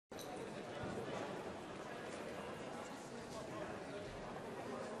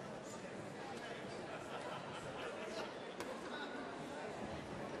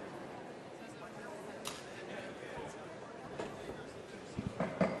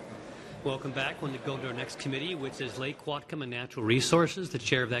Welcome back. We'll go to our next committee, which is Lake Whatcom and Natural Resources. The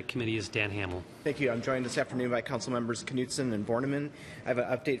chair of that committee is Dan Hamill. Thank you. I'm joined this afternoon by Council Members Knutson and Borneman. I have an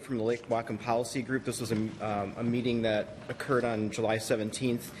update from the Lake Whatcom Policy Group. This was a meeting that occurred on July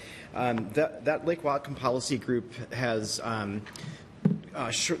 17th. That Lake Whatcom Policy Group has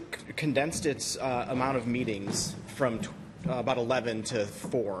condensed its amount of meetings from about 11 to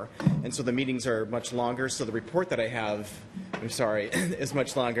 4, and so the meetings are much longer. So the report that I have, I'm sorry, is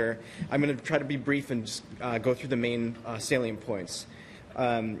much longer. I'm going to try to be brief and just go through the main salient points.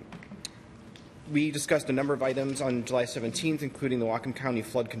 We discussed a number of items on July 17th, including the Whatcom County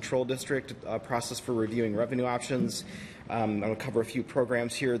Flood Control District process for reviewing revenue options. I'm going to cover a few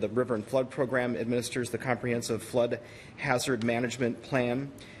programs here. The River and Flood Program administers the Comprehensive Flood Hazard Management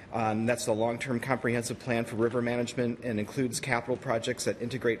Plan. That's the long-term comprehensive plan for river management and includes capital projects that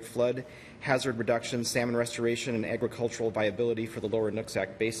integrate flood, hazard reduction, salmon restoration, and agricultural viability for the lower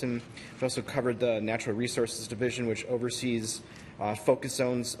Nooksack Basin. We also covered the Natural Resources Division, which oversees focus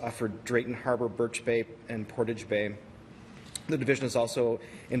zones for Drayton Harbor, Birch Bay, and Portage Bay. The division is also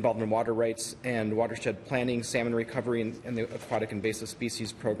involved in water rights and watershed planning, salmon recovery, and the Aquatic Invasive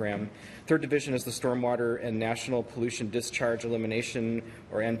Species Program. Third division is the Stormwater and National Pollution Discharge Elimination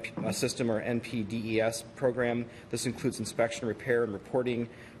or System, or NPDES program. This includes inspection, repair, and reporting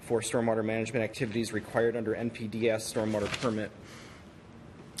for stormwater management activities required under NPDES stormwater permit.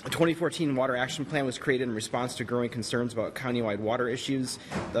 A 2014 Water Action Plan was created in response to growing concerns about countywide water issues.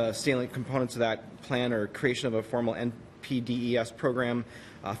 The salient components of that plan are creation of a formal NPDES program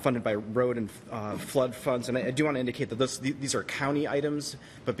funded by road and flood funds. And I do want to indicate that these are county items,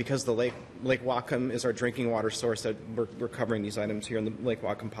 but because the Lake Whatcom is our drinking water source, that we're covering these items here in the Lake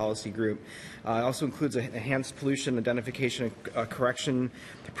Whatcom Policy Group. It also includes an enhanced pollution identification and correction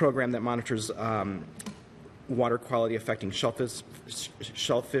program that monitors water quality affecting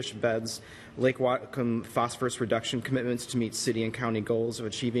shellfish beds, Lake Whatcom phosphorus reduction commitments to meet city and county goals of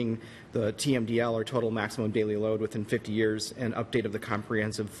achieving the TMDL, or total maximum daily load, within 50 years, and update of the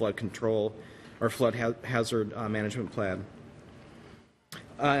comprehensive flood control or flood hazard management plan.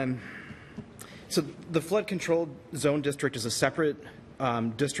 So the flood control zone district is a separate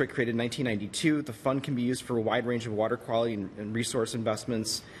district created in 1992. The fund can be used for a wide range of water quality and resource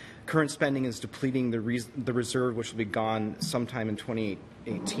investments. Current spending is depleting the reserve, which will be gone sometime in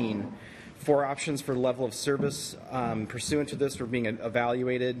 2018. 4 options for level of service pursuant to this are being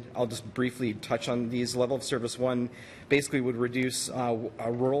evaluated. I'll just briefly touch on these. Level of service 1 basically would reduce a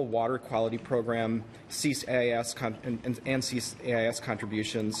rural water quality program, cease AIS and cease AIS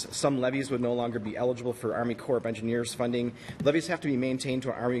contributions. Some levies would no longer be eligible for Army Corps of Engineers funding. Levies have to be maintained to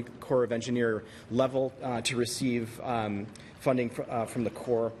an Army Corps of Engineer level to receive funding from the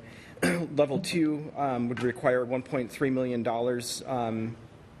Corps. Level 2 would require $1.3 million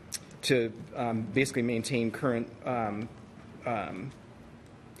to basically maintain current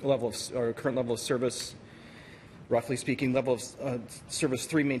level of service. Roughly speaking, level of service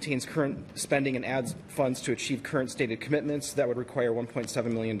 3 maintains current spending and adds funds to achieve current stated commitments. That would require $1.7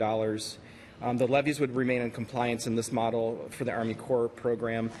 million. The levies would remain in compliance in this model for the Army Corps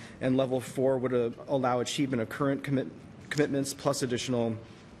program, and level 4 would allow achievement of current commitments plus additional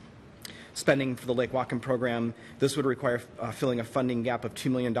spending for the Lake Whatcom program. This would require filling a funding gap of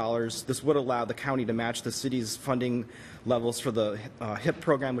 $2 million. This would allow the county to match the city's funding levels for the HIP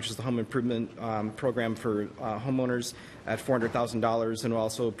program, which is the home improvement program for homeowners, at $400,000, and will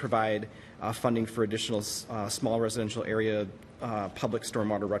also provide funding for additional small residential area public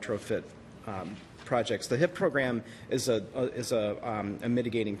stormwater retrofit projects. The HIP program is a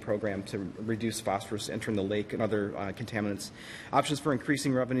mitigating program to reduce phosphorus entering the lake and other contaminants. Options for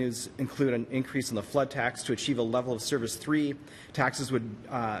increasing revenues include an increase in the flood tax to achieve a level of service 3. Taxes would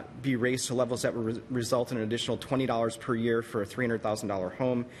be raised to levels that would result in an additional $20 per year for a $300,000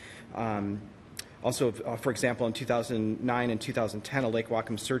 home. Also, for example, in 2009 and 2010, a Lake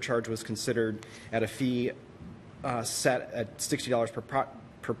Whatcom surcharge was considered at a fee set at $60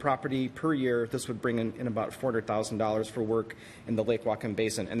 per property per year. This would bring in about $400,000 for work in the Lake Whatcom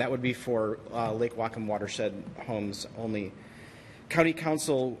Basin, and that would be for Lake Whatcom watershed homes only. County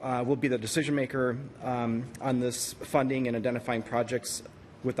Council will be the decision maker on this funding and identifying projects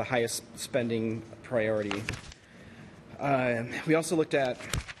with the highest spending priority. We also looked at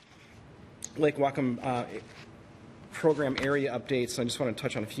Lake Whatcom program area updates. I just want to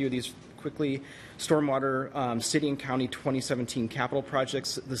touch on a few of these quickly. Stormwater City and County 2017 capital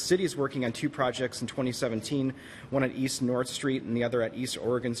projects. The city is working on 2 projects in 2017, one at East North Street and the other at East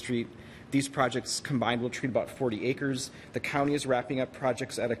Oregon Street. These projects combined will treat about 40 acres. The county is wrapping up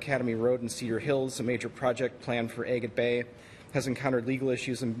projects at Academy Road and Cedar Hills, a major project planned for Agate Bay. has encountered legal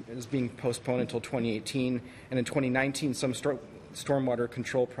issues and is being postponed until 2018. And in 2019, some stormwater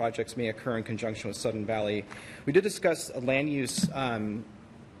control projects may occur in conjunction with Sudden Valley. We did discuss a land use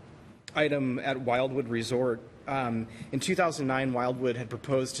item at Wildwood Resort. In 2009, Wildwood had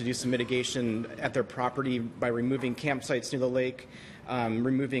proposed to do some mitigation at their property by removing campsites near the lake,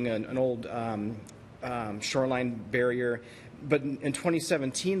 removing an old shoreline barrier. But in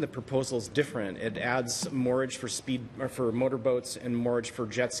 2017, the proposal is different. It adds moorage for motorboats and moorage for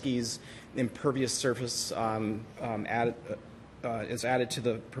jet skis. Impervious surface is added to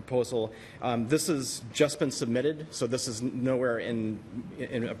the proposal. This has just been submitted, so this is nowhere in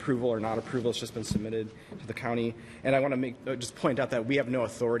approval or not approval. It's just been submitted to the county. And I want to just point out that we have no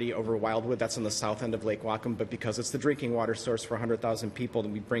authority over Wildwood. That's on the south end of Lake Whatcom, but because it's the drinking water source for 100,000 people,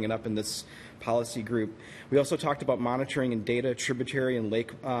 we bring it up in this policy group. We also talked about monitoring and data, tributary and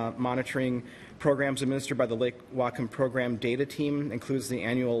lake monitoring programs administered by the Lake Whatcom Program Data Team. Includes the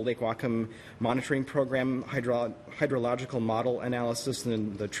annual Lake Whatcom Monitoring Program, hydrological model analysis,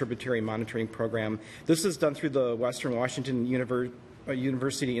 and the tributary monitoring program. This is done through the Western Washington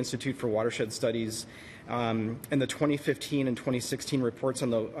University Institute for Watershed Studies. And the 2015 and 2016 reports on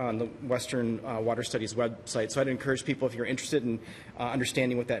the Western Water Studies website. So I'd encourage people, if you're interested in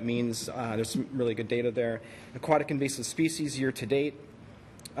understanding what that means, there's some really good data there. Aquatic invasive species year to date.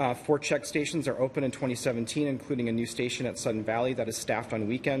 4 check stations are open in 2017, including a new station at Sudden Valley that is staffed on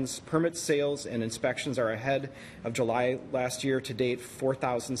weekends. Permit sales and inspections are ahead of July last year. To date,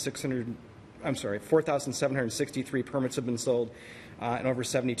 4,763 permits have been sold, and over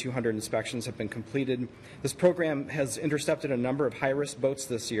 7,200 inspections have been completed. This program has intercepted a number of high-risk boats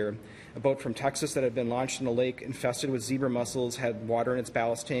this year. A boat from Texas that had been launched in a lake infested with zebra mussels had water in its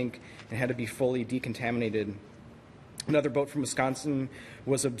ballast tank and had to be fully decontaminated. Another boat from Wisconsin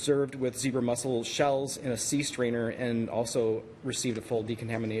was observed with zebra mussel shells in a sea strainer and also received a full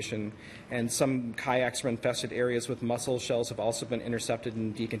decontamination. And some kayaks from infested areas with mussel shells have also been intercepted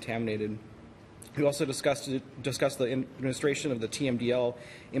and decontaminated. We also discussed the administration of the TMDL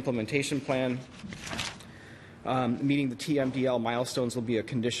implementation plan. Meeting the TMDL milestones will be a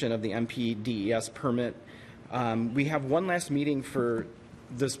condition of the MPDES permit. We have one last meeting for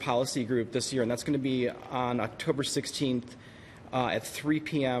this policy group this year, and that's going to be on October 16th at 3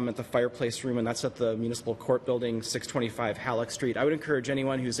 p.m. at the Fireplace Room, and that's at the Municipal Court Building, 625 Halleck Street. I would encourage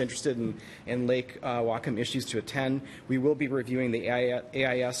anyone who's interested in Lake Whatcom issues to attend. We will be reviewing the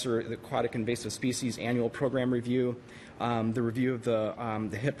AIS, or the Aquatic Invasive Species Annual Program Review, the review of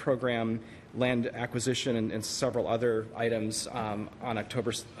the HIP program, land acquisition, and several other items on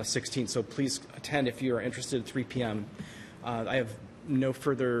October 16th. So please attend if you are interested at 3 p.m. I have no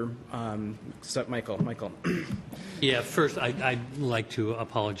further. Michael. Yeah, first, I'd like to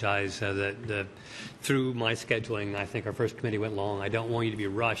apologize that through my scheduling, I think our first committee went long. I don't want you to be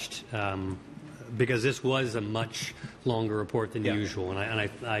rushed because this was a much longer report than usual, and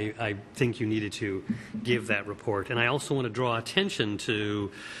I think you needed to give that report. And I also want to draw attention to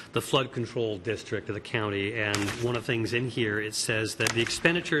the flood control district of the county, and one of the things in here, it says that the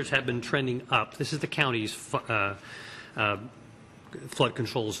expenditures have been trending up. This is the county's flood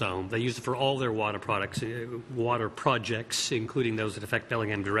control zone. They use it for all their water projects, including those that affect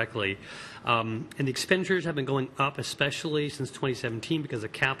Bellingham directly. And the expenditures have been going up, especially since 2017, because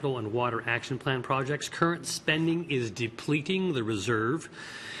of capital and water action plan projects. Current spending is depleting the reserve,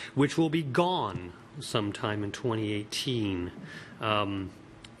 which will be gone sometime in 2018.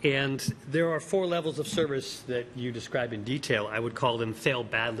 And there are 4 levels of service that you describe in detail. I would call them fail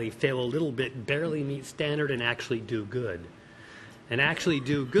badly, fail a little bit, barely meet standard, and actually do good. And actually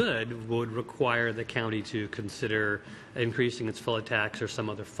do good would require the county to consider increasing its flood tax or some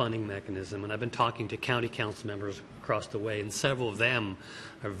other funding mechanism. And I've been talking to county council members across the way, and several of them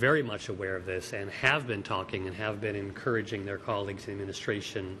are very much aware of this and have been talking and have been encouraging their colleagues in the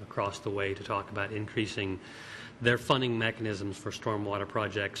administration across the way to talk about increasing their funding mechanisms for stormwater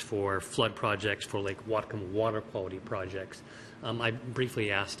projects, for flood projects, for Lake Whatcom water quality projects. I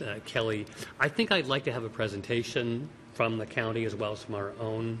briefly asked Kelly, I think I'd like to have a presentation from the county as well as from our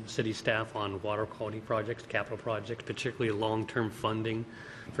own city staff on water quality projects, capital projects, particularly long-term funding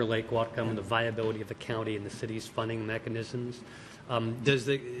for Lake Whatcom, the viability of the county and the city's funding mechanisms. Would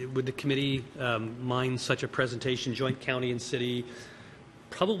the committee mind such a presentation, joint county and city,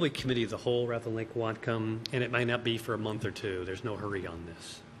 probably committee of the whole rather than Lake Whatcom, and it might not be for a month or 2. There's no hurry on this.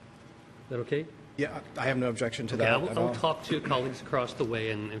 Is that okay? Yeah, I have no objection to that. I'll talk to colleagues across the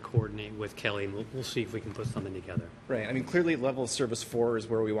way and coordinate with Kelly, and we'll see if we can put something together. Right. I mean, clearly level of service 4 is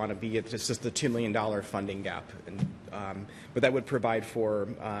where we want to be. It's just the $2 million funding gap. And, but that would provide for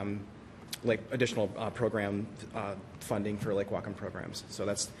additional program funding for Lake Whatcom programs.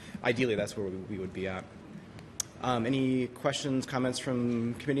 So ideally that's where we would be at. Any questions, comments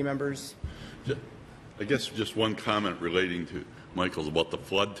from committee members? I guess just one comment relating to Michael's about the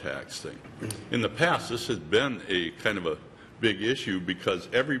flood tax thing. In the past, this has been a kind of a big issue because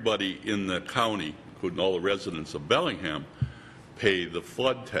everybody in the county, including all the residents of Bellingham, pay the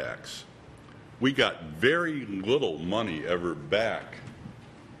flood tax. We got very little money ever back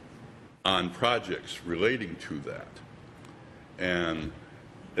on projects relating to that. And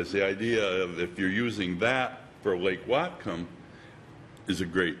as the idea of if you're using that for Lake Whatcom is a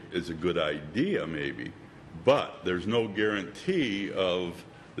good idea maybe, but there's no guarantee of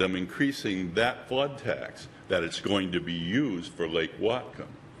them increasing that flood tax that it's going to be used for Lake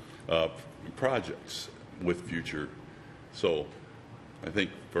Whatcom projects with future. So I think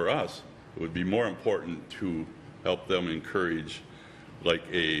for us, it would be more important to help them encourage like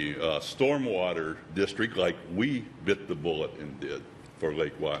a stormwater district like we bit the bullet and did for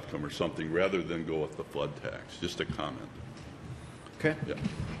Lake Whatcom or something rather than go with the flood tax. Just a comment. Okay.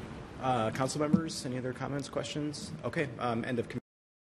 Yeah. Council members, any other comments, questions? Okay. End of committee.